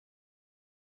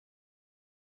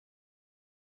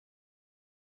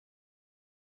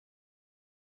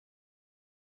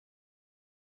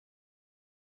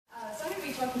So I'm going to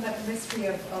be talking about the mystery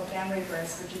of gamma ray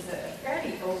bursts, which is a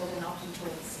fairly old and often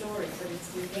told story, but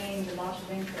it's regained a lot of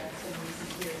interest in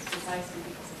recent years precisely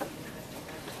because of the interesting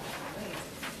gravitational waves.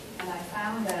 And I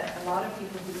found that a lot of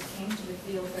people who came to the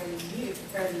field fairly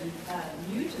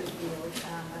new to the field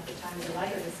at the time of the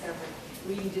LIGO discovery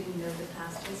really didn't know the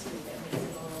past history that makes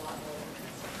it all a lot more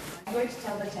interesting. I'm going to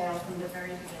tell the tale from the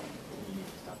very beginning.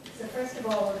 So first of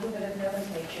all, a little bit of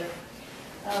nomenclature.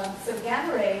 So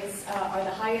gamma rays are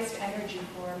the highest energy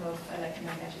form of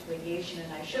electromagnetic radiation,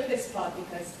 and I show this plot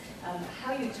because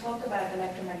how you talk about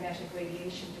electromagnetic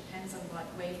radiation depends on what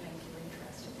wavelength you're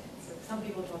interested in. So some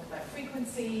people talk about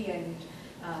frequency, and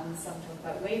some talk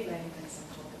about wavelength, and some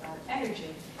talk about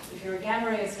energy. If you're a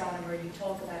gamma ray astronomer, you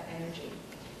talk about energy.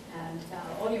 And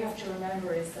all you have to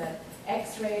remember is that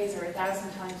X-rays are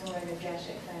 1,000 times more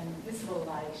energetic than visible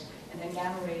light, and then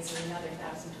gamma rays are another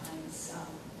 1,000 times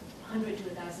 100 to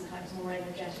 1,000 times more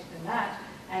energetic than that,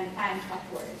 and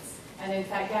upwards. And in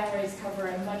fact, gamma rays cover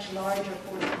a much larger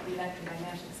portion of the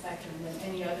electromagnetic spectrum than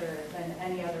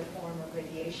any other form of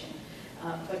radiation.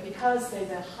 But because they're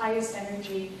the highest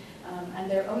energy,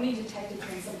 and they're only detected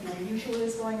when something unusual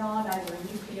is going on, either a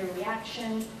nuclear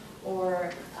reaction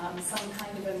or some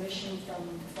kind of emission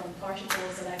from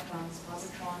particles, electrons,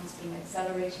 positrons being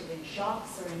accelerated in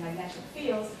shocks or in magnetic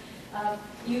fields,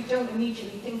 you don't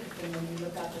immediately think of them when you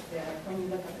look up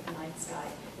at the night sky.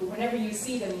 But whenever you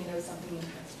see them, you know something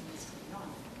interesting is going on.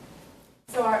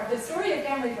 So the story of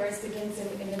gamma ray bursts begins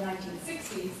in the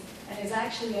 1960s and is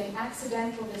actually an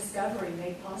accidental discovery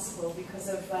made possible because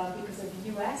of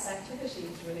U.S. activities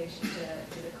in relation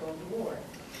to the Cold War.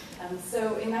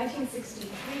 So in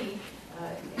 1963,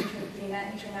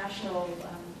 international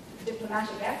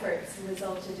diplomatic efforts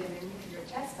resulted in a nuclear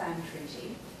test ban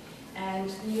treaty. And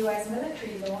the U.S.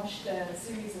 military launched a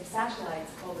series of satellites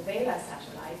called the Vela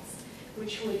satellites,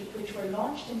 which were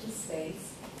launched into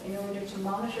space in order to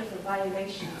monitor for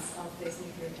violations of this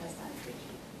nuclear test ban treaty.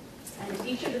 And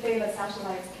each of the Vela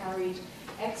satellites carried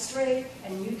X-ray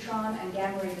and neutron and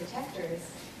gamma ray detectors,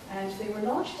 and they were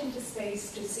launched into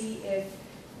space to see if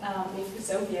the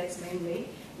Soviets mainly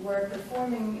were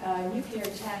performing nuclear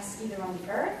tests either on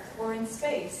the Earth or in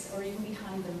space or even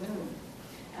behind the moon.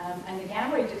 And the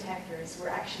gamma ray detectors were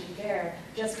actually there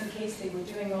just in case they were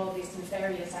doing all these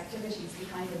nefarious activities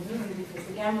behind the moon, because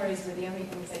the gamma rays were the only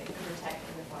things they could detect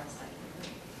from the far side of the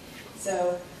moon.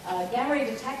 So gamma ray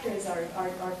detectors are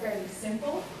fairly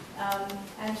simple,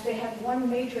 and they have one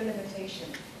major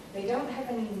limitation. They don't have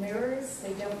any mirrors,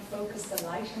 they don't focus the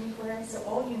light anywhere, so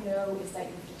all you know is that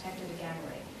you've detected a gamma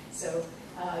ray. So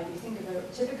you think of a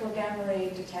typical gamma ray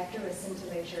detector, a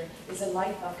scintillator, is a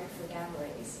light bucket for gamma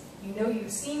rays. You know you've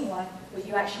seen one, but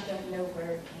you actually don't know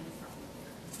where it came from.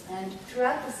 And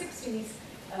throughout the 60s,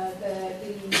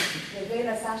 the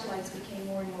Vela satellites became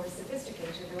more and more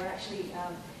sophisticated. There were actually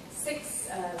six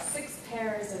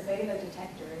pairs of Vela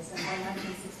detectors, and by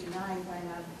 1969,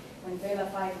 when Vela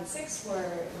 5 and 6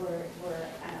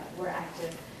 were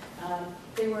active,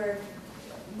 they were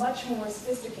much more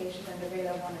sophisticated than the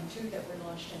Vela 1 and 2 that were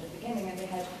launched in the beginning, and they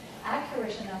had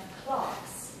accurate enough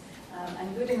clocks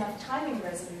and good enough timing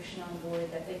resolution on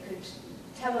board that they could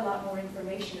tell a lot more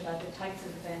information about the types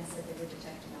of events that they were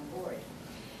detecting on board.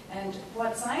 And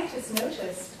what scientists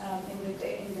noticed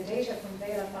in the data from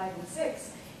Vela 5 and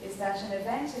 6 is that an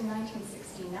event in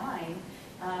 1969,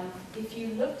 if you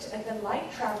looked at the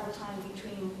light travel time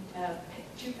between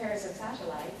two pairs of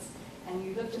satellites, and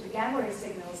you looked at the gamma ray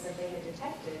signals that they had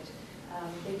detected,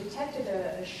 they detected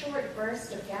a short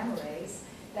burst of gamma rays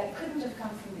that couldn't have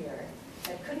come from the Earth,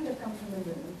 that couldn't have come from the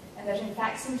moon, and that in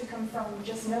fact seemed to come from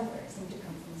just nowhere, seemed to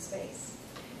come from space.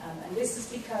 And this is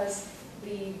because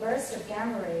the burst of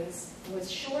gamma rays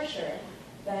was shorter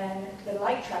than the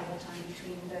light travel time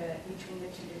between the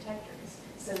two detectors.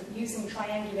 So using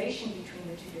triangulation between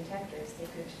the two detectors, they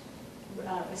could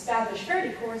establish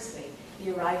fairly coarsely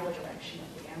the arrival direction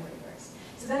of the gamma ray burst.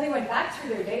 So then they went back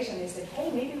through their data and they said, hey,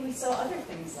 maybe we saw other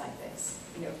things like this.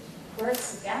 You know,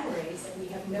 bursts of gamma rays that we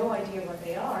have no idea what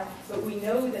they are, but we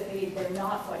know that they're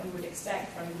not what you would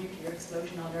expect from a nuclear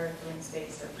explosion on Earth or in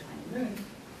space or behind the moon.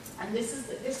 And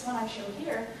this one I show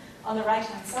here on the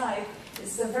right-hand side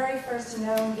is the very first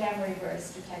known gamma ray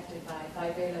burst detected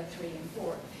by Vela 3 and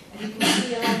 4. And you can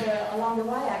see along the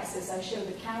y-axis I show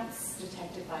the counts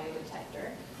detected by a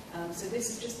detector. So this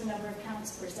is just the number of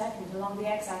counts per second. Along the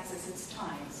x-axis it's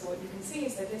time. So what you can see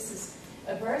is that this is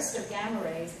a burst of gamma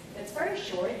rays that's very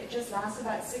short. It just lasts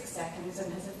about 6 seconds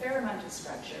and has a fair amount of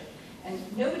structure. And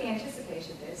nobody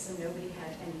anticipated this, and nobody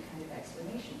had any kind of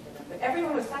explanation for them. But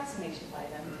everyone was fascinated by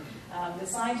them. The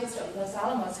scientists at Los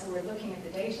Alamos who were looking at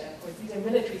the data, of course, these are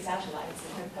military satellites,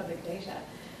 there's no public data,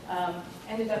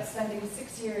 ended up spending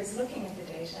 6 years looking at the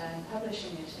data and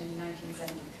publishing it in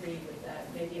 1973 with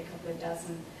maybe a couple of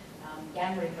dozen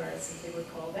gamma ray bursts, as they were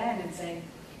called then, and saying,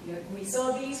 you know, we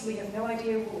saw these, we have no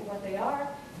idea what they are,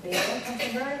 they don't come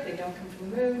from Earth, they don't come from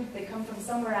the Moon, they come from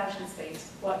somewhere out in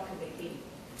space, what could they be?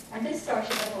 And this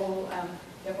started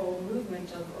the whole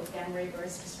movement of gamma ray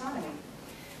burst astronomy.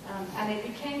 And it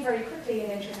became very quickly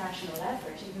an international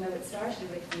effort, even though it started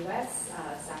with US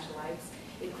satellites.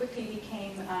 It quickly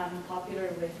became popular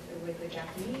with the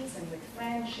Japanese and with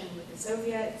French and with the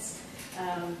Soviets.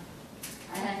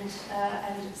 And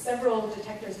several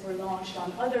detectors were launched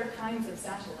on other kinds of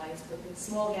satellites, but with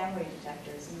small gamma ray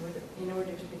detectors in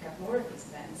order to pick up more of these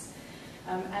events.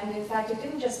 And in fact, it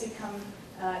didn't just become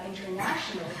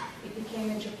international, it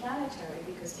became interplanetary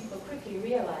because people quickly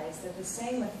realized that the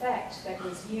same effect that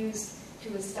was used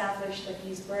to establish that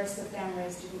these bursts of gamma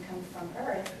rays didn't come from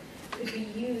Earth could be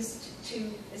used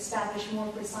to establish more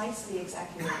precisely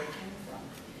exactly where they came from.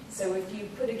 So if you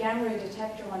put a gamma ray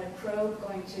detector on a probe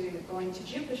going to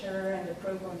Jupiter, and a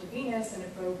probe going to Venus, and a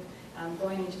probe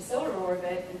going into solar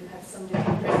orbit, and you have some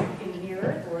detector in near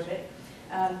Earth orbit,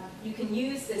 you can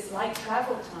use this light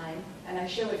travel time, and I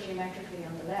show it geometrically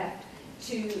on the left,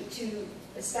 to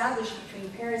establish between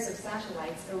pairs of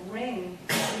satellites a ring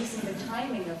using the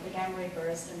timing of the gamma ray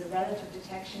burst and the relative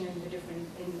detection in the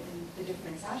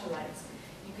different satellites.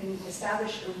 You can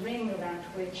establish a ring around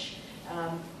which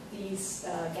these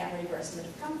gamma ray bursts would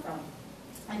have come from.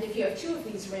 And if you have two of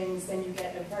these rings, then you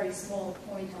get a very small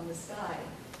point on the sky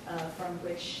from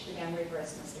which the gamma ray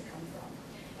burst must have come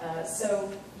from.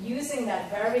 So using that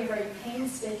very, very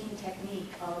painstaking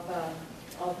technique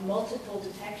of multiple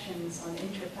detections on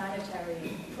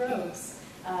interplanetary probes,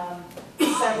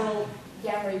 several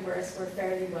gamma ray bursts were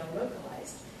fairly well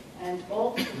localized. And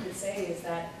all people could say is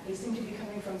that they seem to be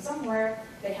coming from somewhere,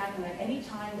 they happen at any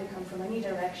time, they come from any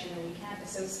direction, and we can't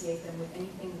associate them with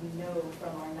anything we know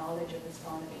from our knowledge of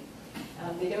astronomy.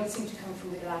 They don't seem to come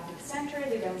from the galactic center,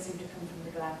 they don't seem to come from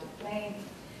the galactic plane.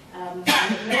 We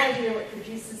have no idea what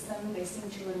produces them. They seem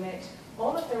to emit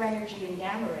all of their energy in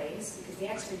gamma rays, because the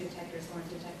X-ray detectors weren't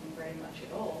detecting very much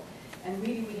at all. And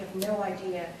really, we have no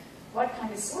idea what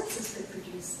kind of sources could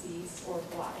produce these or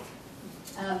why.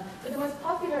 But the most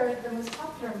popular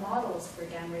models for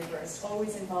gamma ray bursts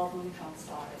always involve neutron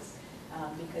stars,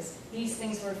 because these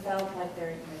things were felt like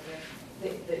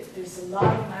there's a lot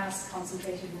of mass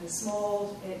concentrated in a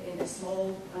small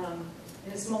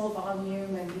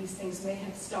volume, and these things may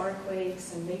have star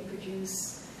quakes and may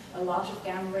produce a lot of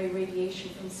gamma ray radiation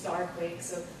from star quakes.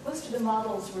 So most of the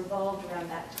models revolved around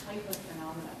that type of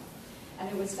phenomenon. And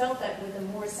it was felt that with a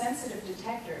more sensitive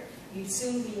detector, you'd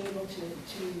soon be able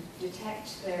to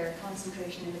detect their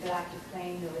concentration in the galactic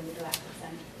plane or in the galactic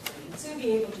center. So you'd soon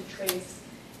be able to trace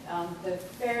the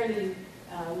fairly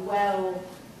well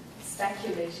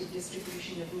speculated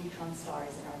distribution of neutron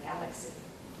stars in our galaxy.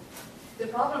 The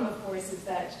problem, of course, is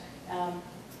that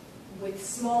with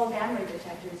small gamma ray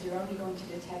detectors, you're only going to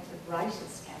detect the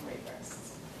brightest gamma ray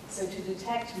bursts. So to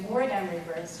detect more gamma ray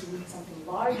bursts, you need something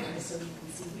larger so you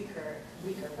can see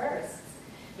weaker bursts.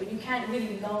 But you can't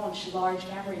really launch large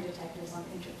gamma ray detectors on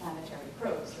interplanetary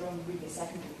probes. They're only really a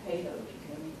secondary payload. You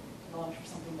can only launch for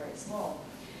something very small.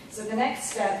 So the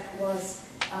next step was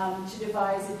to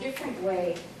devise a different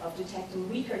way of detecting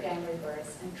weaker gamma ray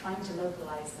bursts and trying to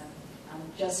localize them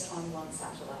just on one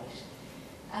satellite.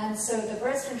 And so the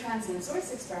Burst and Transient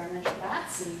Source Experiment,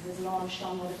 BATSI, was launched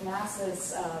on one of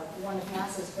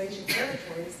NASA's great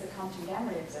observatories, the Compton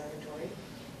Gamma Ray Observatory.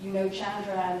 You know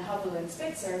Chandra and Hubble and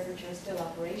Spitzer, which are still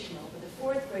operational, but the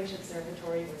fourth great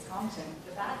observatory was Compton,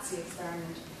 the BATSI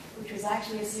experiment, which was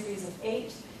actually a series of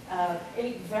eight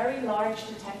very large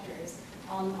detectors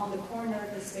on the corner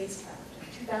of the spacecraft,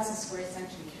 2,000 square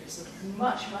centimeters, so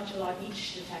much a lot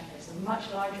each detector, so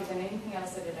much larger than anything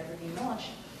else that had ever been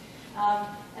launched.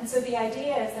 And so the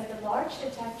idea is that the large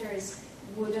detectors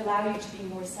would allow you to be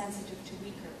more sensitive to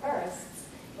weaker bursts,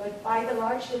 but by the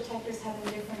large detectors having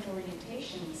different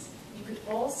orientations, you could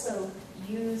also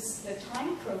use the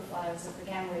time profiles of the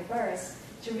gamma ray bursts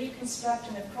to reconstruct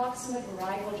an approximate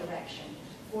arrival direction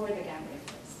for the gamma ray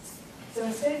bursts. So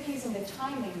instead of using the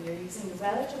timing, you're using the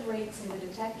relative rates in the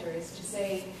detectors to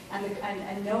say,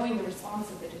 and knowing the response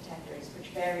of the detectors, which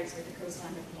varies with the cosine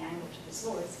of the angle to the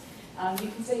source, you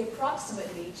can say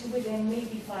approximately to within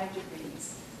maybe 5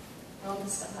 degrees on the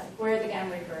sky where the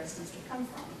gamma ray burst must have come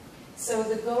from. So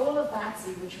the goal of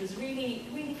BATSI, which was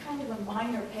really kind of a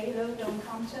minor payload on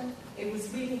Compton, it was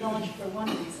really launched for one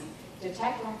reason: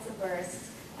 detect lots of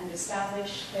bursts and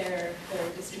establish their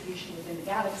distribution within the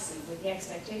galaxy with the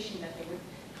expectation that they would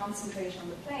concentrate on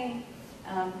the plane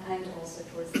and also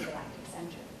towards the galactic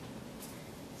center.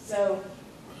 So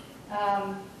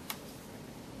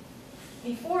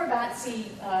before VATSI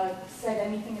said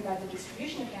anything about the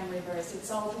distribution of gamma ray bursts, it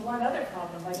solved one other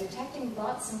problem. By detecting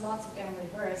lots and lots of gamma ray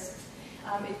bursts,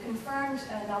 it confirmed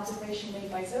an observation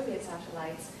made by Soviet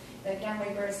satellites that gamma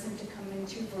ray bursts seem to come in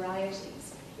two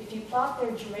varieties. If you plot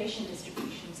their duration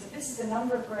distribution, so this is the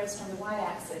number of bursts on the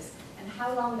y-axis and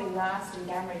how long they last in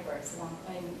gamma ray bursts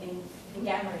in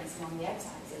gamma rays along the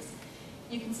x-axis,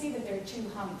 you can see that there are two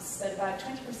humps, that about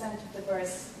 20% of the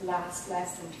bursts last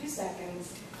less than 2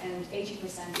 seconds and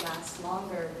 80% last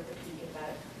longer, with a peak of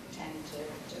about 10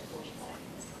 to 40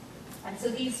 seconds. And so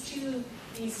these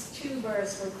two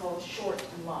bursts were called short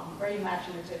and long, very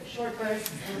imaginative, short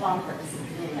bursts and long bursts.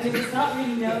 And it was not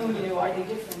really known, are they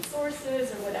different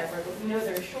sources or whatever, but we know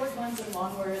there are short ones and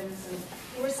long ones, and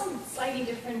there were some slightly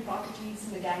different properties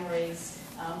in the gamma rays.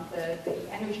 The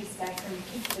energy spectrum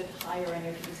peaked at higher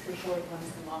energies for short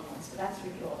ones than long ones, but that's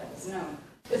really all that was known.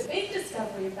 The big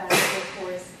discovery of VATSI, of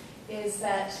course, is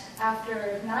that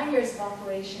after 9 years of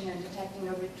operation and detecting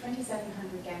over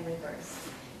 2,700 gamma ray bursts,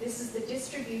 this is the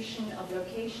distribution of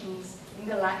locations in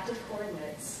galactic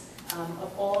coordinates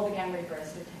of all the gamma ray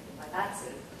bursts detected by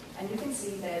VATSI. And you can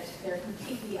see that they're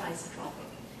completely isotropic.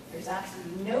 There's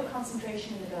absolutely no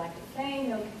concentration in the galactic plane,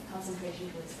 no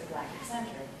concentration towards the galactic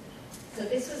center. So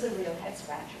this was a real head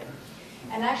scratcher.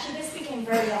 And actually this became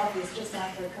very obvious just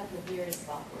after a couple of years of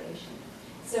operation.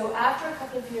 So after a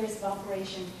couple of years of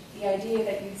operation, the idea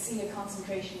that you'd see a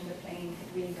concentration in the plane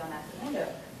had really gone out the window.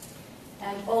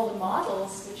 And all the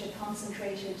models, which had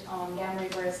concentrated on gamma ray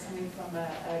bursts coming from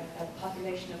a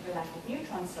population of galactic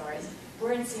neutron stars,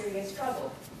 were in serious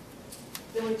trouble.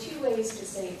 There were two ways to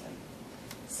save them.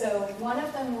 So one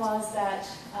of them was that,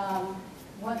 I'll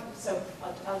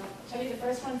tell you the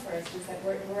first one first, is that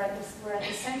we're at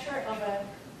the center of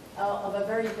a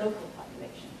very local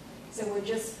population. So we're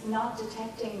just not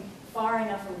detecting far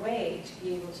enough away to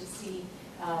be able to see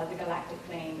the galactic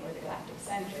plane or the galactic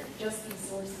center. Just these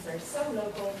sources are so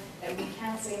local that we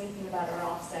can't say anything about our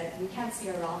offset. We can't see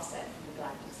our offset from the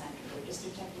galactic center. We're just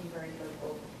detecting very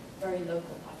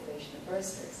local population of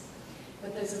bursters.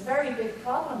 But there's a very big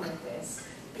problem with this.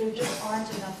 There just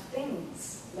aren't enough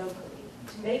things locally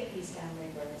to make these gamma ray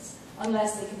bursts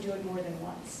unless they can do it more than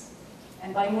once.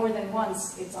 And by more than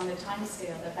once, it's on a time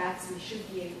scale that VATSI should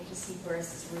be able to see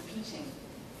bursts repeating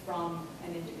from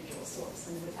an individual source.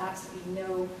 And there was absolutely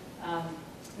no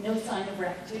sign of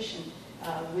repetition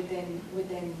within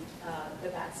the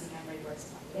VATSI gamma ray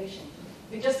burst population.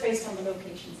 But just based on the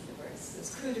locations of the bursts.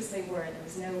 As crude as they were, there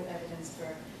was no evidence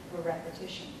for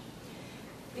repetition.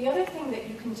 The other thing that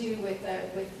you can do with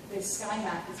this sky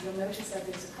map is you'll notice that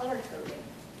there's a color coding.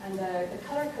 And the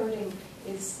color coding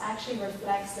actually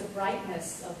reflects the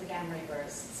brightness of the gamma ray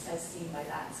bursts as seen by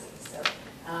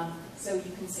VATSI. So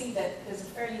you can see that there's a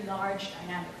fairly large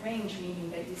dynamic range,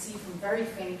 meaning that you see from very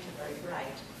faint to very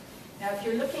bright. Now, if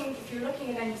you're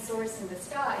looking at any source in the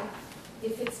sky,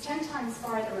 if it's 10 times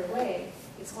farther away,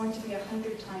 it's going to be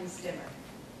 100 times dimmer.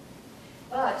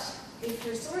 But if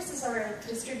your sources are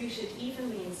distributed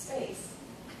evenly in space,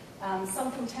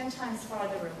 something 10 times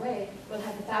farther away will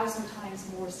have 1,000 times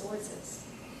more sources,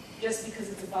 just because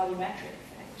it's a volumetric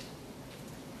effect.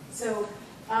 So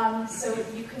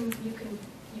you can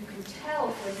tell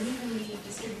for an evenly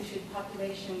distributed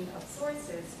population of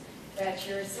sources that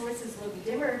your sources will be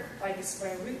dimmer by the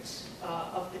square root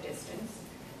of the distance,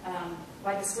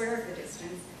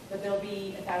 but they'll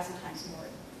be 1,000 times more.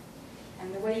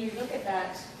 And the way you look at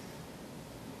that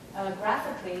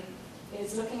graphically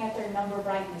is looking at their number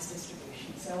brightness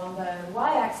distribution. So on the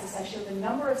y-axis, I show the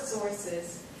number of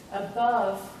sources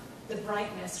above the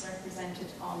brightness represented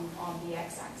on the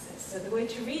x-axis. So the way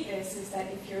to read this is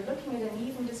that if you're looking at an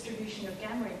even distribution of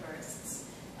gamma ray bursts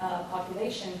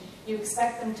population, you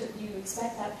expect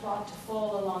that plot to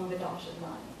fall along the dotted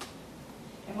line.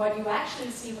 And what you actually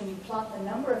see when you plot the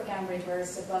number of gamma ray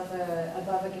bursts above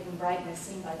a given brightness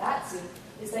seen by VATSI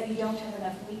is that you don't have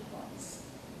enough weak ones.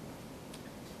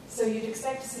 So you'd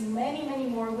expect to see many, many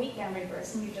more weak gamma ray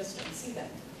bursts, and you just don't see them.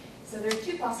 So there are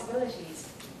two possibilities.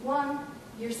 One,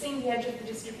 you're seeing the edge of the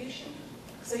distribution.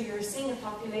 So you're seeing a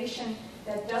population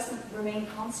that doesn't remain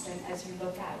constant as you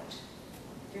look out.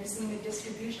 You're seeing the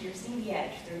distribution, you're seeing the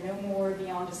edge. There are no more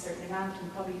beyond a certain amount,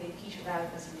 and probably they peter out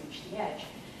as you reach the edge.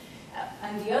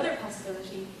 And the other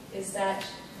possibility is that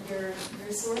your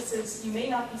sources, you may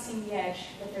not be seeing the edge,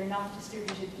 but they're not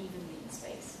distributed evenly in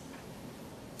space.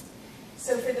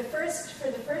 So for the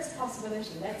first possibility,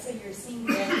 let's say you're seeing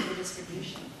the edge of the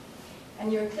distribution,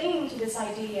 and you're clinging to this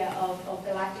idea of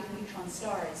galactic neutron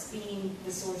stars being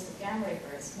the source of gamma ray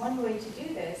bursts. One way to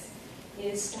do this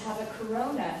is to have a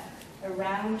corona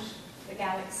around the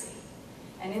galaxy.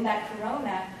 And in that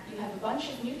corona, you have a bunch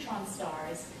of neutron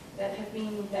stars that have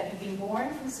been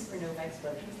born from supernova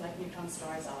explosions, like neutron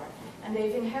stars are, and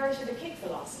they've inherited a kick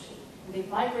velocity. And they've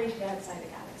migrated outside the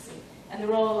galaxy, and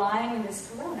they're all lying in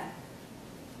this corona.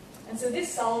 And so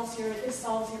this solves your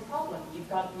problem.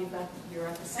 You're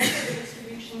at the center of the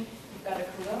distribution. You've got a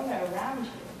corona around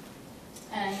you,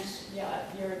 and yeah,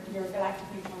 your galactic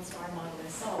neutron star model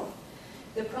is solved.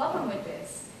 The problem with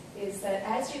this is that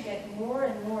as you get more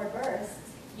and more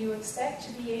bursts, you expect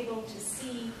to be able to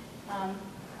see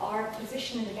our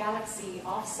position in the galaxy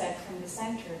offset from the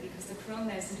center, because the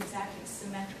corona isn't exactly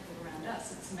symmetrical around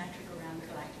us. It's symmetrical around the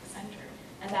galactic center,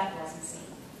 and that wasn't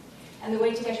seen. And the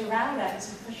way to get around that is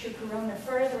to push your corona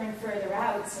further and further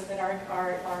out so that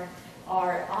our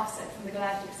offset from the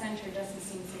galactic center doesn't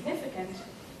seem significant.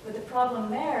 But the problem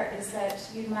there is that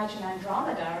you'd imagine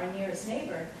Andromeda, our nearest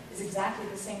neighbor, is exactly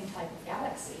the same type of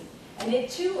galaxy. And it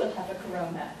too will have a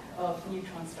corona of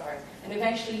neutron stars. And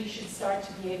eventually you should start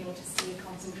to be able to see a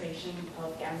concentration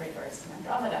of gamma ray bursts in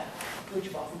Andromeda,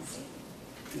 which wasn't seen.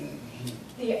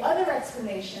 The other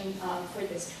explanation for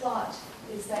this plot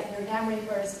is that your gamma ray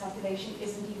burst population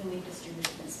isn't evenly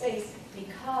distributed in space,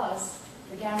 because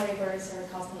the gamma ray bursts are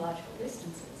cosmological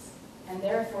distances. And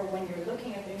therefore, when you're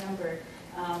looking at the number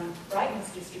brightness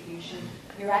distribution,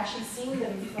 you're actually seeing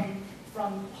them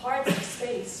from parts of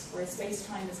space where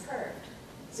space-time is curved.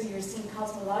 So you're seeing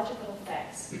cosmological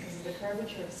effects because of the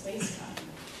curvature of space-time,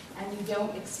 and you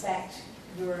don't expect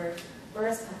your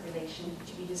burst population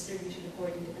to be distributed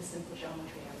according to the simple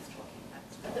geometry I was talking about.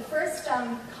 At the first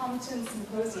Compton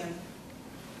Symposium,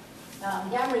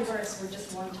 gamma ray bursts were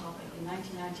just one topic. In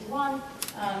 1991,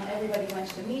 everybody went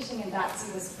to the meeting, and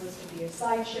BATSI was supposed to be a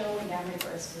sideshow, and gamma ray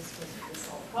bursts was supposed to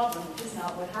solve the problem, which is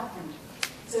not what happened.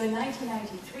 So in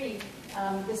 1993,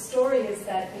 the story is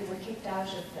that they were kicked out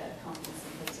of the Compton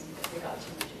Symposium because they got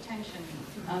too much attention.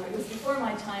 It was before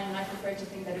my time, and I prefer to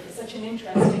think that it was such an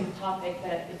interesting topic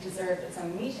that it deserved its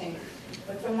own meeting.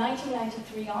 But from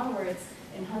 1993 onwards,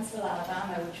 in Huntsville,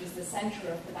 Alabama, which was the center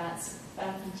of the BATS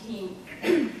team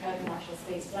at the National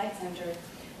Space Flight Center,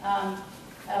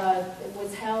 it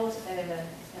was held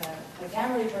a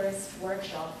gamma ray burst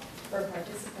workshop for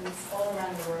participants all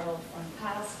around the world from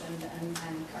past and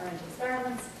current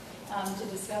experiments to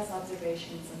discuss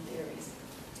observations and theories.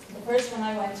 The first one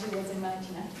I went to was in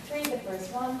 1993, the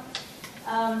first one.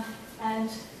 And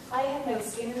I had no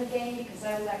skin in the game because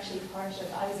I was actually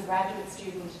I was a graduate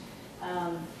student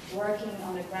working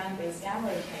on a ground-based gamma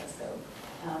ray telescope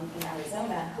in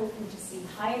Arizona, hoping to see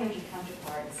high-energy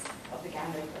counterparts of the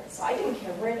gamma ray burst. So I didn't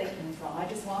care where they came from. I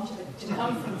just wanted it to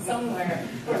come from somewhere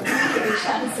where we had a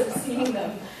chance of seeing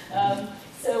them.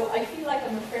 So I feel like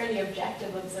I'm a fairly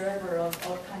objective observer of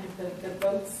kind of the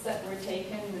votes that were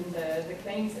taken and the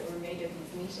claims that were made at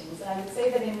these meetings. And I would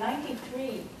say that in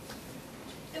 '93,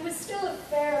 there was still a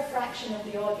fair fraction of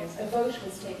the audience. A vote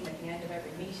was taken at the end of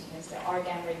every meeting as to are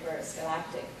gamma ray bursts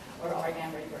galactic or are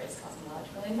gamma ray bursts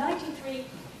cosmological. In '93,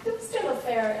 there was still a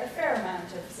fair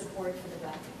amount of support for the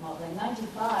galactic model. In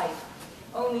 '95,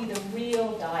 only the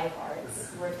real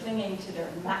diehards were clinging to their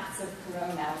massive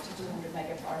corona out to 200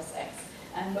 megaparsecs,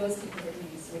 and most people had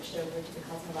really switched over to the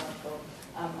cosmological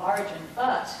origin.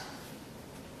 But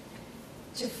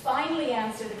to finally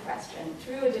answer the question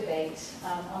through a debate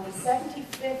on the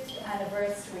 75th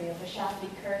anniversary of the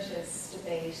Shapley-Curtis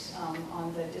debate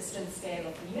on the distance scale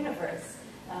of the universe,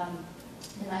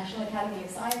 the National Academy of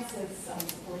Sciences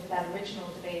supported that original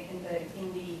debate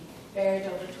in the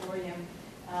Baird Auditorium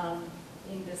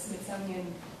in the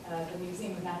Smithsonian, the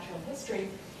Museum of Natural History.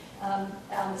 On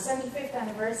the 75th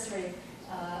anniversary,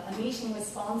 a meeting was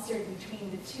sponsored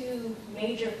between the two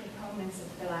major proponents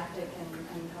of the galactic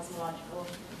and cosmological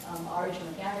origin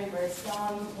of gamma ray bursts,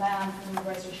 John Lamb from the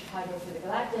University of Chicago for the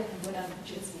galactic and Woodham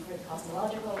Paczynski for the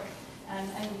cosmological. And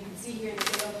you can see here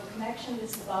the local connection.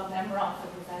 This is Bob Nemiroff, a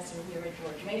professor here at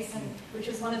George Mason, which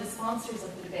was one of the sponsors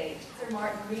of the debate. Sir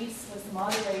Martin Rees was the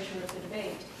moderator of the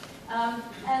debate.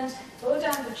 And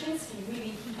Woodham Paczynski,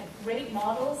 really, he had great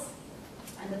models,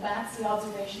 and the BATSI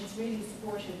observations really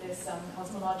supported this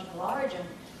cosmological origin.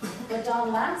 But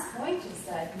Don Lamb's point is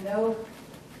that, no,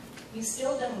 you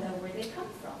still don't know where they come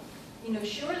from. You know,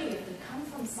 surely if they come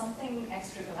from something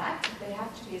extragalactic, they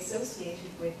have to be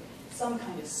associated with some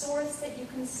kind of source that you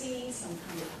can see, some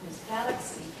kind of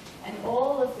galaxy. And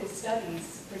all of the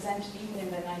studies presented even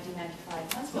in the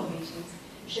 1995 Huntsville meetings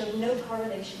showed no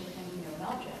correlation with any known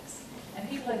objects. And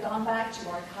people had gone back to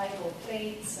archival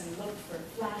plates and looked for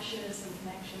flashes in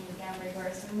connection with gamma ray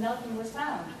bursts, and nothing was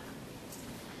found.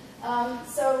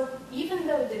 So even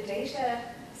though the data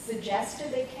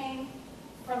suggested they came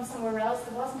from somewhere else,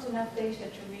 there wasn't enough data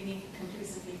to really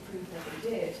conclusively prove that they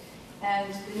did.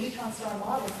 And the neutron star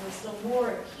models were still more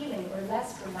appealing or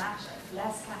less dramatic,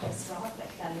 less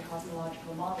catastrophic than the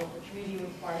cosmological model, which really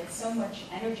required so much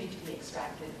energy to be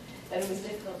extracted that it was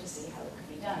difficult to see how it could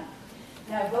be done.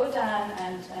 Now, Baudin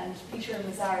and Peter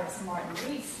Mazaris and Martin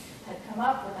Rees had come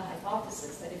up with a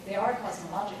hypothesis that if they are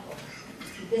cosmological,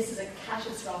 this is a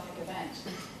catastrophic event.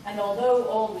 And although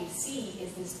all we see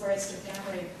is this burst of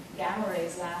gamma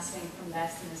rays lasting from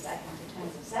less than a second to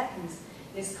tens of seconds,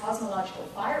 this cosmological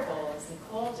fireball, as they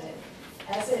called it,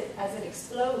 as it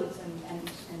explodes and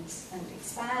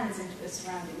expands into the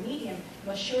surrounding medium,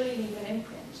 must surely leave an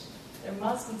imprint. There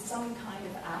must be some kind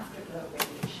of afterglow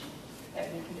radiation that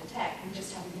we can detect. We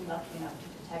just haven't been lucky enough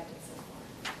to detect it so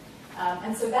far.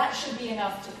 And so that should be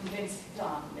enough to convince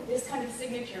Don that this kind of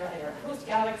signature, either a host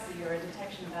galaxy or a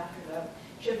detection of afterglow,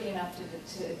 should be enough to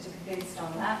convince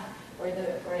Don that, or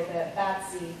the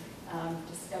Batsy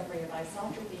discovery of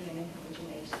isotropy in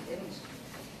individuation didn't.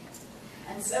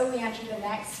 And so we enter the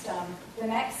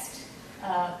next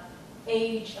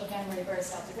age of gamma ray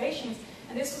burst observations,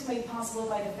 and this was made possible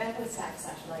by the Vepelsac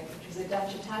satellite, which was a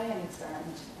Dutch-Italian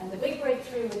experiment. And the big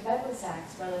breakthrough with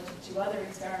Vepelsac relative to other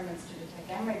experiments to detect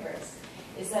gamma ray bursts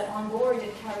is that on board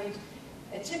it carried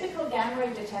a typical gamma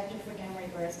ray detector for gamma ray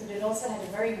bursts, but it also had a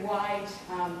very wide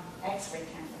X-ray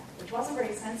camera, which wasn't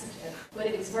very sensitive, but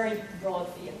it was very broad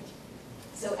field.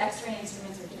 So X-ray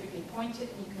instruments are typically pointed,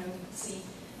 and you can only see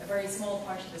a very small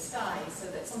part of the sky, so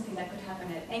that something that could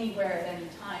happen at anywhere at any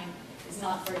time is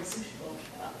not very suitable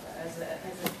as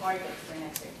a target for an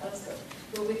X-ray telescope.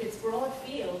 But with its broad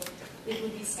field, it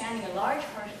would be scanning a large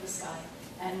part of the sky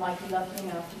and might be lucky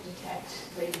enough to detect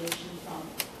radiation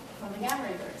from a gamma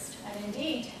ray burst. And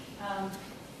indeed,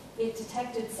 it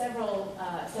detected several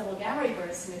gamma ray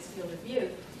bursts in its field of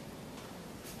view,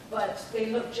 but they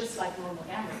looked just like normal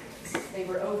gamma ray bursts. They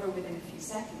were over within a few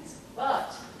seconds.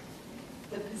 But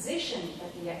the position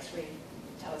that the X-ray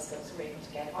telescopes were able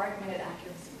to get, arc-minute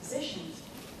accuracy positions,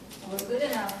 were good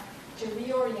enough to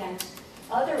reorient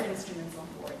other instruments on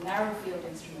board, narrow field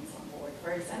instruments on board,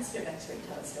 very sensitive X-ray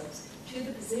telescopes, to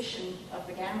the position of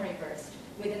the gamma ray burst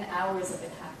within hours of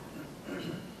it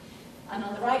happening. And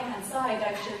on the right-hand side,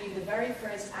 I show you the very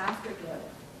first afterglow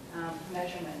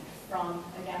measurement from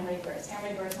a gamma ray burst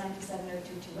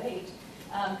 970228,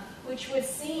 which was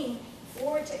seen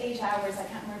 4 to 8 hours, I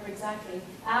can't remember exactly,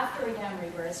 after a gamma ray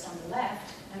burst on the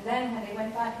left, and then when they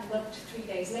went back and looked 3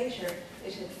 days later,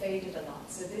 it had faded a lot.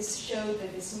 So this showed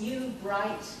that this new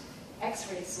bright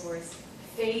X-ray source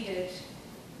faded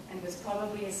and was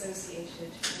probably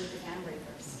associated with the gamma ray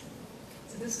burst.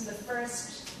 So this is the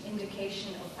first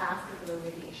indication of afterglow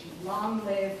radiation,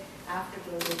 long-lived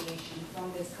afterglow radiation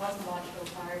from this cosmological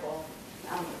fireball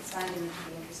expanding into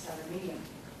the interstellar medium.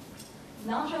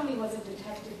 Not only was it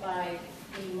detected by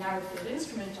the narrow field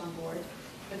instrument on board,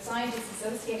 but scientists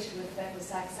associated with the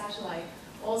Vepelsac satellite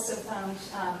also found,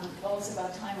 also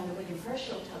got time on the William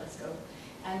Herschel telescope,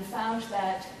 and found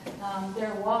that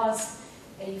there was,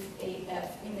 in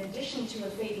addition to a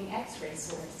fading X-ray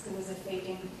source, there was a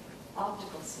fading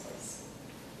optical source.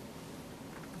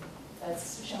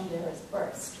 That's shown there as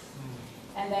burst.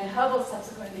 And then Hubble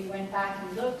subsequently went back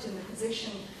and looked in the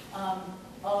position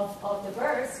of the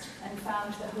burst and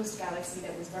found the host galaxy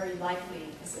that was very likely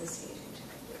associated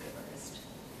with the burst.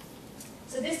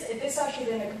 So this ushered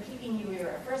in a completely new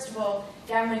era. First of all,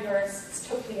 gamma ray bursts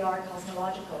totally are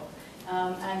cosmological.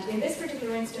 And in this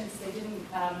particular instance, they didn't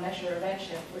measure a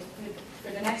redshift. For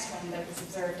the next one that was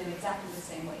observed in exactly the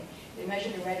same way, they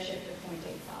measured a redshift of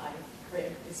 0.85 for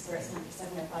this burst,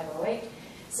 70508.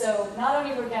 So not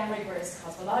only were gamma ray bursts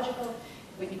cosmological,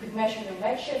 but you could measure the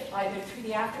redshift either through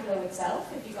the afterglow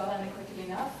itself, if you got on it quickly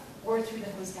enough, or through the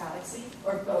host galaxy,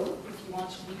 or both, if you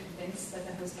wanted to be convinced that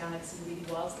the host galaxy really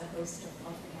was the host of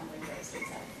the gamma ray burst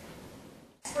itself.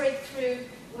 This breakthrough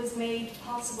was made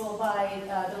possible by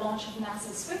the launch of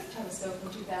NASA's Swift telescope in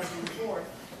 2004.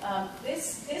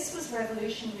 This was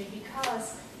revolutionary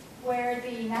because where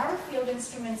the narrow field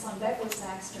instruments on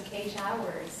Vepelsac took 8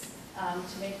 hours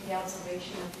to make the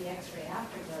observation of the X-ray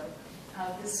afterglow,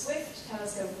 the Swift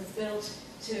telescope was built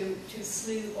to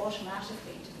slew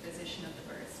automatically to the position of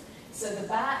the burst. So the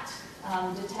BAT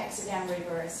detects a gamma ray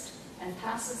burst and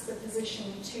passes the position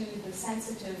to the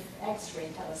sensitive X-ray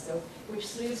telescope, which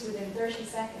slews within 30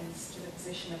 seconds to the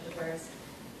position of the burst,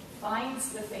 finds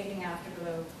the fading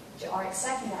afterglow to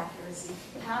arc-second accuracy,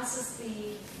 passes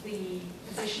the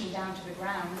position down to the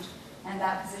ground, and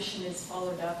that position is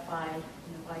followed up by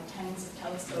tens of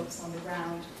telescopes on the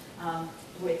ground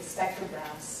with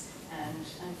spectrographs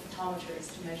and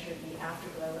photometers to measure the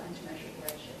afterglow and to measure the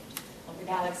redshift. the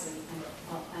galaxy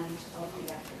and of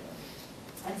the afterglow.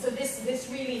 And so this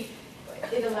really,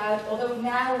 it allowed, although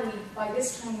now by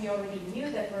this time we already knew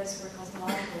that bursts were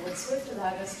cosmological, what Swift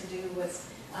allowed us to do was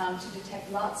to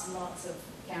detect lots and lots of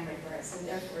gamma ray bursts, and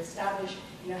therefore establish,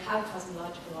 how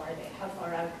cosmological are they? How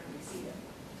far out can we see them?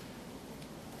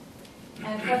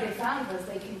 And what they found was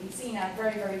they can be seen out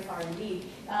very, very far indeed.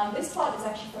 This plot is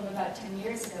actually from about 10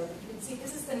 years ago. But you can see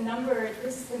this is the number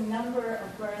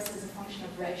of bursts as a function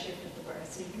of redshift of the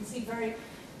burst. So you can see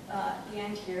at the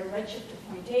end here, redshift of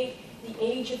 0.8. The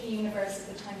age of the universe at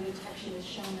the time of detection is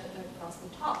shown across the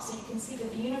top. So you can see that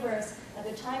the universe at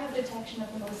the time of detection of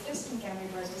the most distant gamma ray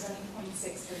burst was only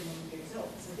 0.6 trillion years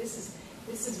old. So this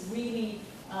is really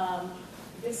a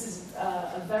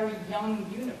very young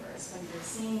universe when you're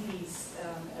seeing these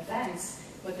events,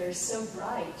 but they're so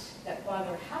bright that while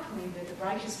they're happening, they're the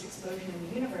brightest explosion in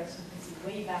the universe. You can see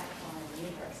way back far in the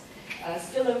universe. A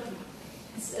still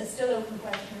open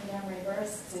question in gamma ray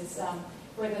bursts is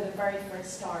whether the very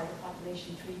first star, the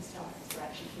population 3 stars, are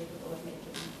actually capable of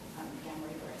making gamma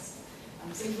ray bursts.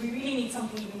 So we really need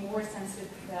something even more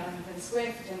sensitive than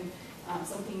Swift, and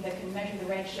something that can measure the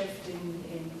redshift in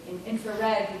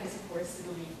infrared, because of course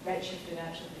it'll be redshifted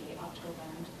out of the optical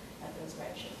band at those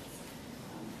redshifts.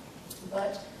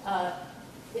 But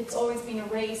it's always been a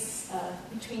race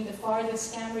between the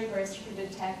farthest gamma ray burst you can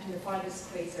detect and the farthest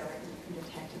quasar you can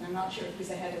detect. And I'm not sure who's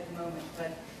ahead at the moment,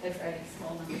 but they're fairly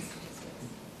small numbers statistics.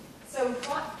 So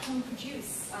what can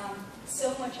produce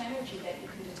so much energy that you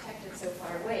can detect it so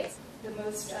far away? The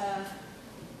most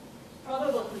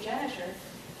probable progenitor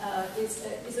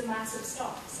is a massive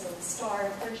star. So a star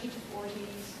of 30 to 40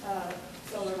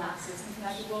 solar masses, something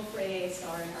like a Wolf-Rayet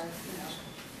star in our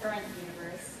current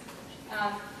universe.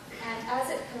 And as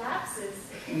it collapses,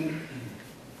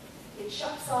 it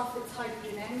shuts off its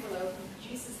hydrogen envelope and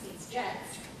produces these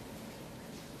jets.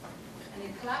 And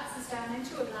it collapses down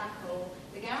into a black hole.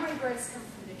 The gamma ray bursts come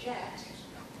from the jet.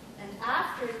 And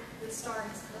after the star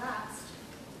has collapsed,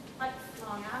 quite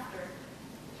long after,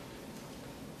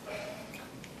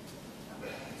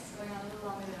 it's going on a little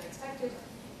longer than I expected,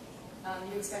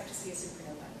 you expect to see a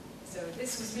supernova. So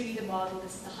this was really the model.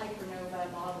 This is the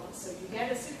hypernova model. So you get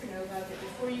a supernova, but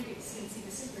before you can see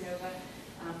the supernova,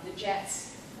 the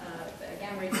jets, the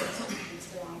gamma ray bursts are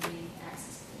produced along the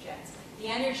axis of the jets. The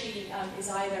energy is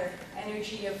either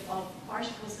energy of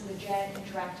particles in the jet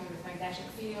interacting with magnetic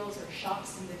fields or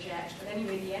shocks in the jet. But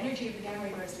anyway, the energy of the gamma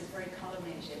ray burst is very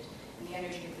collimated, and the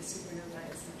energy of the supernova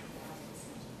is centrally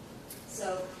opposite.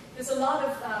 So there's a lot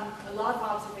of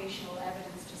observational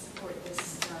evidence to support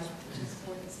this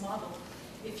model.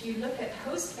 If you look at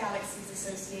host galaxies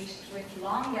associated with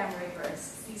long gamma ray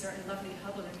bursts, these are in lovely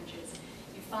Hubble images,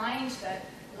 you find that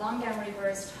long gamma ray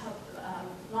burst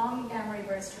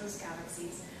host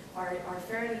galaxies are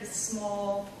fairly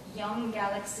small, young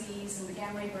galaxies, and the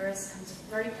gamma ray burst comes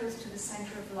very close to the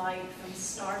center of light from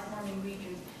star-forming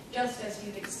regions, just as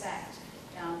you'd expect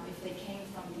if they came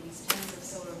from these tens of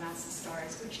solar massive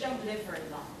stars, which don't live very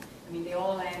long. I mean, they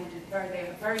all end, they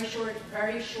have very short,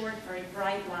 very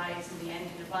bright lives, and they end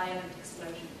in a violent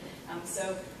explosion.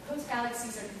 So host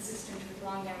galaxies are consistent with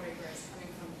long gamma ray bursts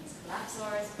coming from these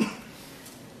collapsars.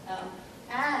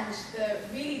 And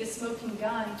really the smoking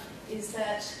gun is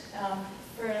that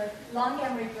for long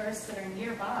gamma ray bursts that are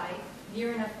nearby,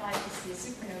 near enough by to see a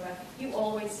supernova, you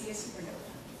always see a supernova.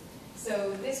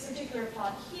 So this particular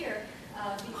plot here,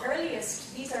 the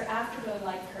earliest, these are afterglow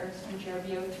light curves from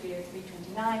GRBO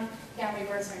 30329. Gamma ray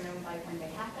bursts are known by when they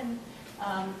happen.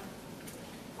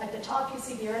 At the top, you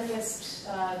see the earliest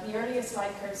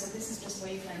light curve. So this is just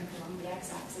wavelength along the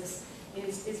x-axis.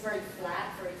 Is very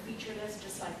flat, very featureless,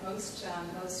 just like most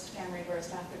gamma ray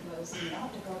burst afterglows in the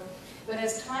optical. But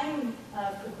as time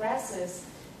progresses,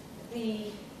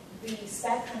 the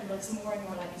spectrum looks more and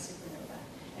more like a supernova.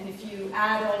 And if you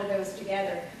add all of those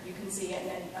together, you can see, and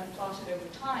then plotted over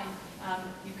time,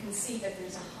 you can see that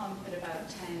there's a hump at about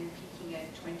 10, peaking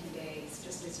at 20 days,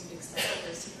 just as you'd expect for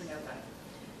a supernova.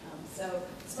 So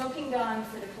smoking gun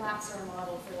for the collapsar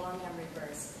model for long gamma ray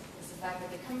bursts is the fact that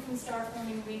they come from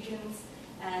star-forming regions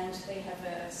and they have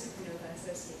a supernova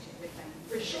associated with them.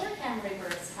 For short gamma ray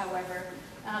bursts, however,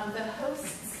 the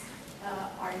hosts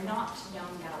are not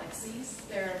young galaxies.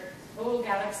 They're old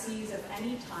galaxies of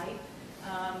any type.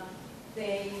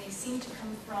 They seem to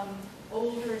come from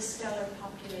older stellar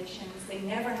populations. They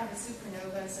never have a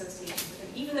supernova associated with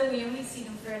them, even though we only see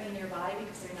them fairly nearby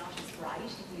because they're not as bright,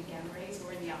 even in gamma rays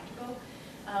or in the optical.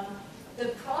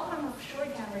 The problem of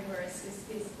short gamma ray bursts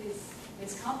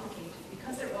is complicated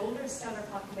because they're older stellar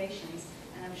populations,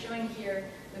 and I'm showing here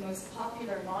the most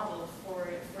popular model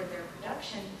for their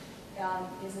production.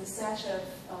 is a set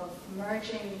of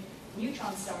merging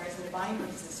neutron stars in a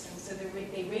binary system. So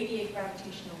they radiate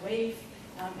gravitational wave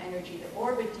energy, the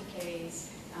orbit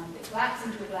decays, they collapse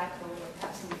into a black hole or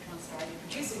collapse into a neutron star, they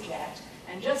produce a jet,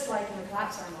 and just like in the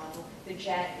collapsar model, the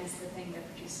jet is the thing that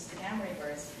produces the gamma ray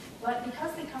burst. But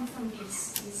because they come from these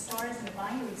stars in a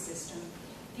binary system,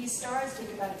 these stars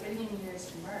take about 1 billion years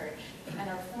to merge and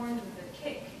are formed with a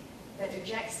kick that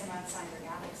ejects them outside their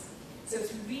galaxy. So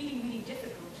it's really, really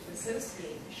difficult to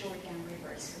associate the short gamma ray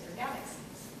bursts with their galaxies.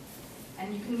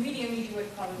 And you can really only do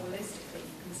it probabilistically.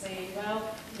 You can say,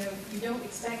 well, you don't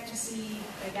expect to see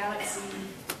a galaxy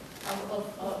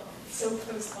so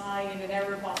close by in an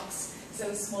error box,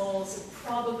 so small, so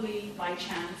probably by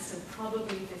chance, so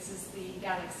probably this is the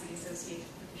galaxy associated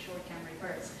with the short gamma ray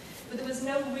burst. But there was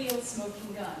no real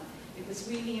smoking gun. It was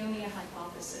really only a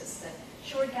hypothesis that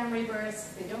short gamma ray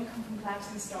bursts, they don't come from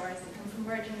collapsing stars, they come from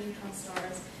merging neutron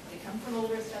stars, they come from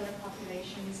older stellar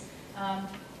populations,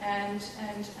 and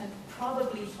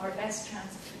probably our best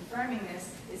chance of confirming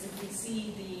this is if we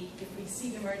see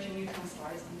the merging neutron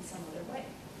stars in some other way,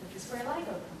 which is where LIGO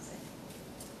comes in.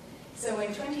 So in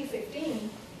 2015,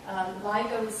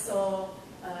 LIGO saw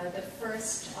the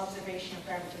first observation of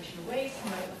gravitational waves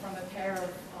from a pair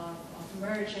of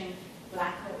merging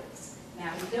black holes.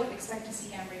 Now, we don't expect to see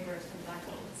gamma ray bursts from black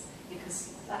holes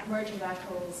because merging black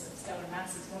holes of stellar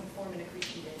masses won't form an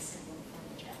accretion disk and won't form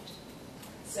a jet.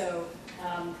 So,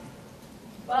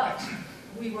 but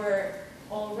we were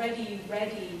already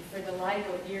ready for the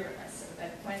LIGO era, so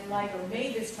that when LIGO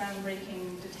made this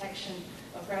groundbreaking detection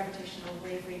of gravitational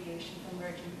wave radiation from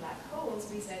merging black holes,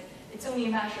 we said it's only a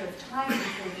matter of time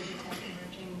before they detect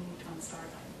emerging neutron star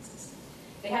binary.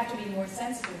 They have to be more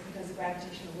sensitive because the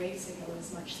gravitational wave signal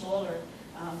is much smaller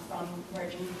from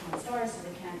merging neutron stars, so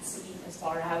they can't see as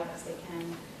far out as they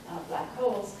can black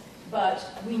holes. But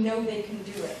we know they can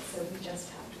do it, so we just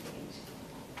have to wait.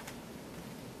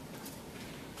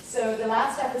 So the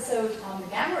last episode on the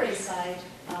gamma ray side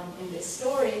in this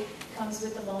story comes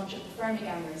with the launch of the Fermi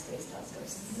Gamma Ray Space Telescope.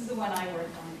 So this is the one I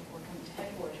worked on before coming to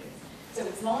headquarters. So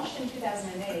it's launched in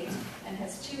 2008 and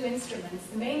has 2 instruments.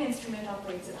 The main instrument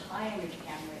operates at high energy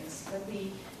gamma rays, but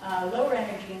the lower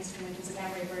energy instrument is a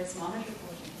gamma ray burst monitor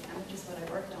called GPM, which is what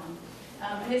I worked on.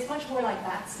 And it's much more like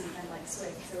BATSI than like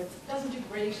SWIFT, so it doesn't do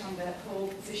great on the whole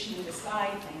position in the sky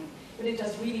thing, but it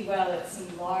does really well at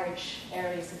seeing large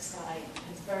areas of sky. It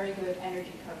has very good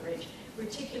energy coverage,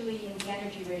 particularly in the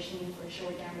energy regime for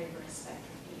short gamma ray burst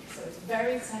spectrum peak. So it's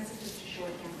very sensitive to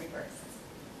short gamma ray bursts.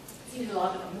 Seen a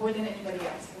lot of them, more than anybody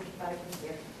else, 45 a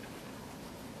year.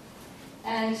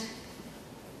 And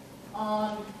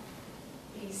on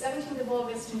the 17th of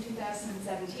August in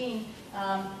 2017,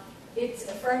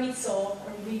 Fermi saw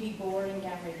a really boring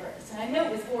gamma ray burst. And I know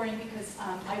it was boring because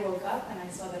I woke up and I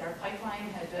saw that our pipeline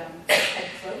had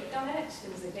croaked on it.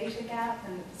 There was a data gap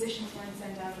and the positions weren't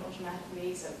sent out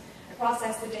automatically. So I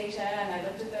processed the data and I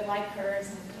looked at the light curves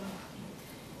and I thought,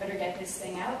 oh, better get this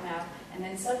thing out now. And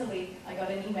then suddenly I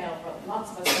got an email, well,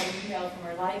 lots of us got an email from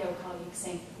our LIGO colleagues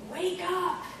saying, wake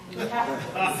up!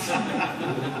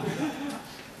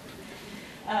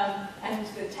 And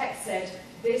the text said,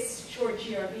 this short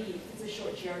GRB, it's a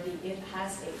short GRB, it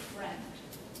has a friend.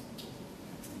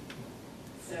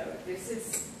 So this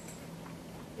is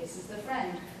the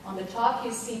friend. On the top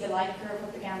you see the light curve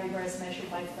of the gamma ray burst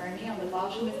measured by Fermi. On the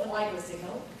bottom is the LIGO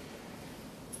signal.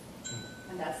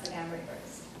 And that's the gamma ray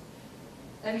burst.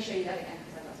 Let me show you that again,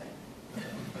 because I love it.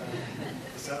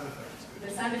 The sound effect is good.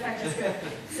 The sound effect is good.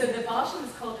 So the bottom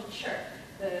is called a chirp.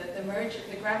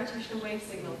 The gravitational wave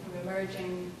signal from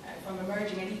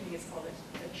emerging anything is called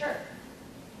a chirp.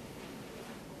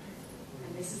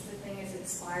 And this is the thing as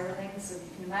it's spiraling. So you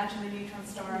can imagine the neutron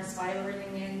stars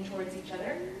spiraling in towards each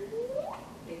other.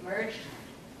 They've merged.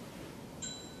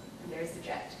 And there's the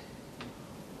jet.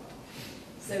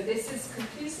 So this is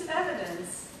conclusive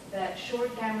evidence that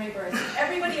short gamma ray bursts.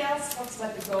 Everybody else talks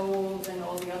about the gold and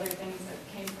all the other things that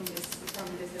came from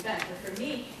this event. But for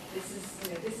me, this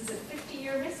is a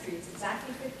 50-year mystery. It's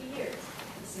exactly 50 years.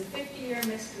 This is a 50-year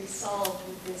mystery solved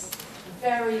with this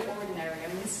very ordinary. I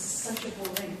mean, this is such a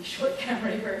boring short gamma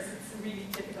ray burst. It's really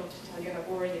difficult to tell you how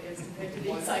boring it is compared to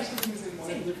the exciting things we've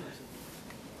seen.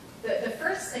 The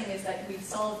first thing is that we've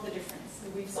solved the difference.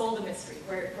 We've solved the mystery.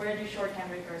 Where do short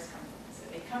gamma ray bursts come from? So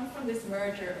they come from this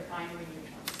merger of binary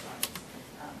neutron stars.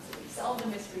 So we've solved the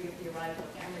mystery of the arrival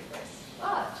of gamma ray bursts.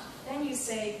 But then you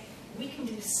say, we can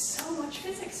do so much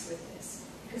physics with this,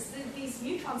 because these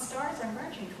neutron stars are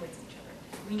merging towards each other.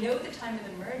 We know the time of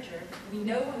the merger. We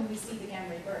know when we see the gamma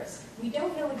ray burst. We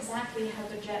don't know exactly how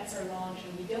the jets are launched,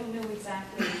 and we don't know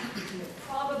exactly,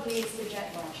 probably it's the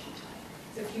jet launching time.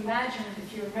 So if you imagine,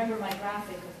 if you remember my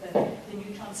graphic of the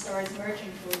neutron stars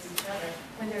merging towards each other,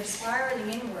 when they're spiraling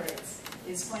inwards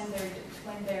is when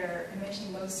they're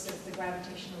emitting most of the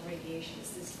gravitational radiation.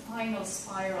 It's this final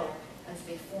spiral as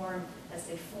they form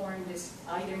this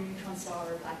either neutron star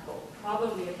or black hole,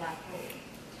 probably a black hole.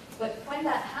 But when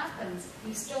that happens,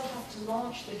 you still have to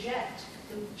launch the jet.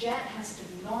 The jet has to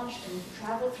be launched and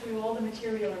travel through all the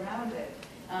material around it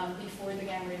before the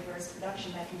gamma ray burst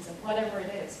production mechanism, whatever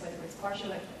it is, whether it's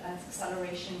partial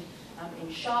acceleration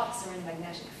in shocks or in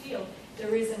magnetic field,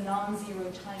 there is a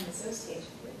non-zero time associated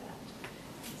with that.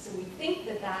 So we think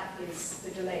that that is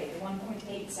the delay, the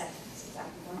 1.8 seconds,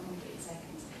 exactly 1.8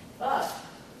 seconds. But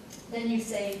then you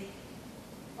say,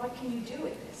 what can you do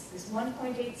with this? This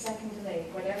 1.8 second delay,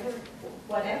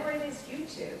 whatever it is due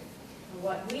to, and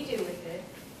what we do with it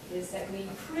is that we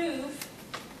prove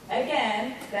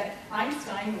again that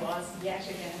Einstein was yet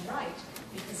again right.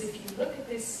 Because if you look at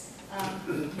this,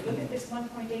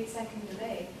 1.8 second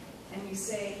delay, and you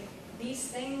say these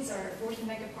things are 40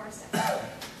 megaparsecs.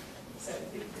 So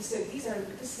this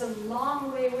is a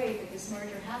long way away that this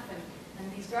merger happened,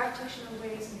 and these gravitational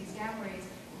waves and these gamma rays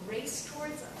race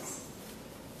towards us,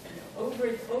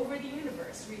 over the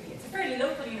universe, really. It's a fairly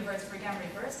local universe for a gamma ray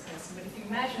burst person, but if you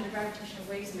imagine the gravitational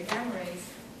waves and the gamma rays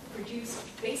produced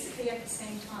basically at the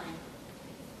same time,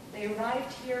 they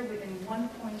arrived here within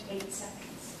 1.8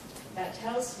 seconds. That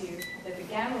tells you that the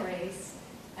gamma rays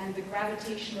and the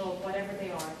gravitational, whatever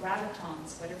they are,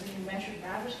 gravitons, whatever you measure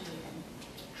gravity in,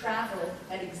 travel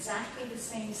at exactly the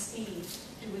same speed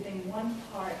to within 1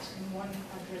 part in 1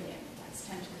 quadrillion. That's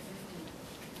 10 to the 15th.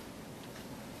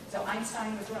 So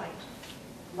Einstein was right.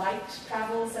 Light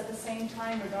travels at the same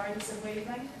time regardless of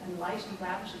wavelength, and light and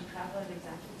gravity travel at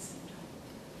exactly the same time.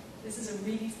 This is a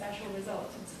really special result.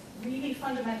 It's really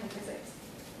fundamental physics.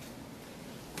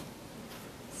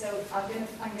 So I'm going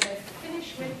to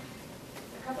finish with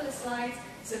a couple of slides.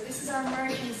 So this is our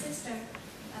merging system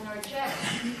and our jets.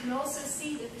 You can also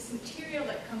see that this material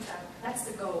that comes out, that's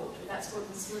the gold. That's what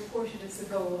was reported as the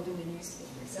gold in the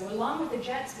newspaper. So along with the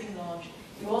jets being launched,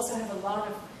 you also have a lot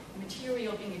of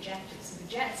material being ejected. So the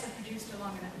jets are produced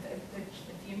along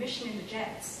the emission in the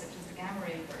jets, such as the gamma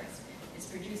ray burst, is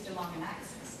produced along an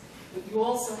axis. But you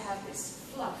also have this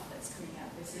fluff that's coming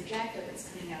out, this ejecta that's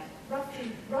coming out,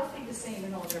 roughly the same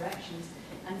in all directions.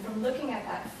 And from looking at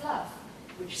that fluff,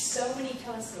 which so many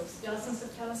telescopes, dozens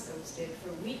of telescopes did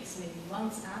for weeks, maybe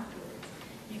months afterwards,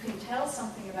 you can tell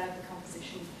something about the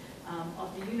composition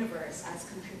of the universe as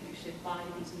contributed by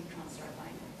these neutron star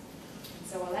bindings. And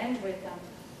so I'll end with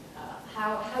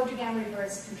how do gamma ray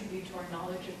bursts contribute to our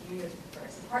knowledge of the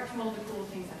universe? Apart from all the cool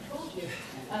things I told you,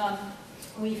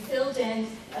 we filled in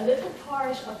a little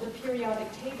part of the periodic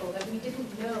table that we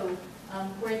didn't know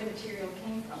where the material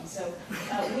came from. So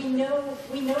we know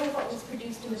what was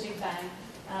produced in the Big Bang.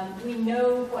 We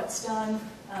know what's done.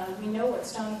 We know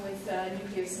what's done with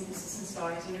nucleosynthesis in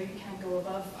stars. You know, you can't go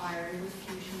above iron with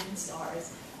fusion in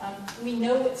stars. We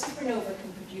know what supernova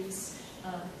can produce.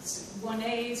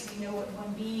 1As, we know what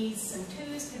 1Bs and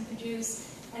 2s can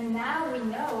produce. And now we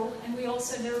know, and we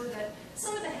also know that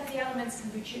some of the heavy elements can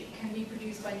be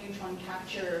produced by neutron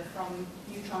capture from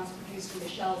neutrons produced in the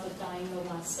shells of dying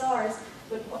low-mass stars.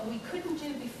 But what we couldn't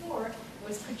do before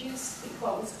was produce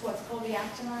what's called the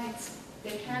actinides.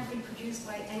 They can't be produced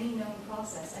by any known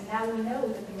process. And now we know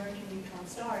that the merging neutron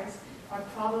stars are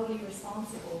probably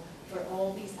responsible for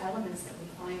all these elements that we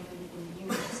find in the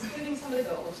universe, including some of the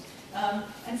gold.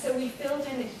 And so we filled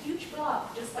in a huge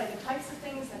block just by the types of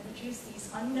things that produce these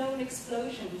unknown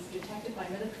explosions detected by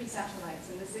military satellites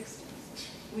in the 60s.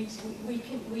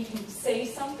 We can say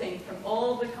something from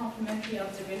all the complementary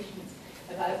observations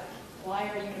about why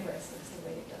our universe looks the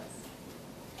way it does.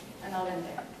 And I'll end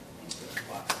there. Thank you.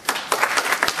 Wow.